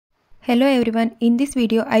Hello everyone, in this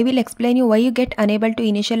video I will explain you why you get unable to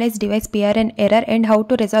initialize device PRN error and how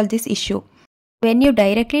to resolve this issue. When you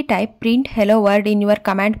directly type print hello world in your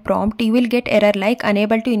command prompt, you will get error like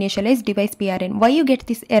unable to initialize device PRN. Why you get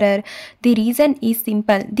this error? The reason is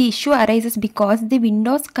simple. The issue arises because the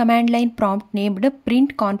Windows command line prompt named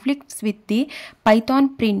print conflicts with the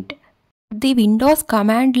Python print. The Windows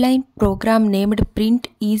command line program named print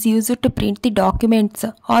is used to print the documents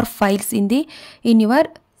or files in your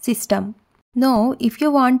system. Now, if you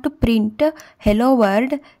want to print hello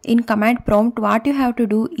world in command prompt, what you have to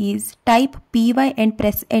do is type py and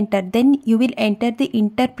press enter. Then you will enter the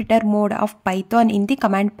interpreter mode of Python in the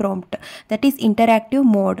command prompt, that is interactive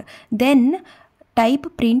mode. Then type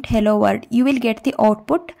print hello world. You will get the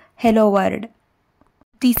output hello world.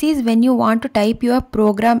 This is when you want to type your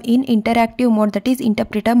program in interactive mode, that is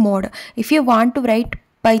interpreter mode. If you want to write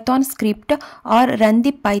Python script or run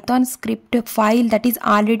the Python script file that is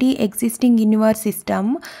already existing in your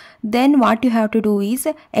system, then what you have to do is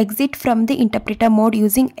exit from the interpreter mode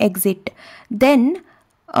using exit. Then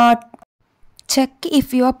check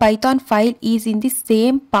if your Python file is in the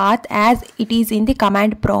same path as it is in the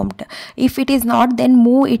command prompt. If it is not, then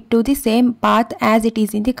move it to the same path as it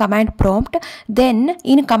is in the command prompt. Then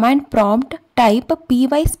in command prompt type py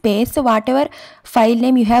space whatever file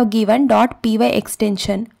name you have given .py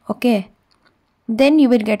extension. Okay. Then you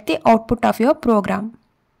will get the output of your program.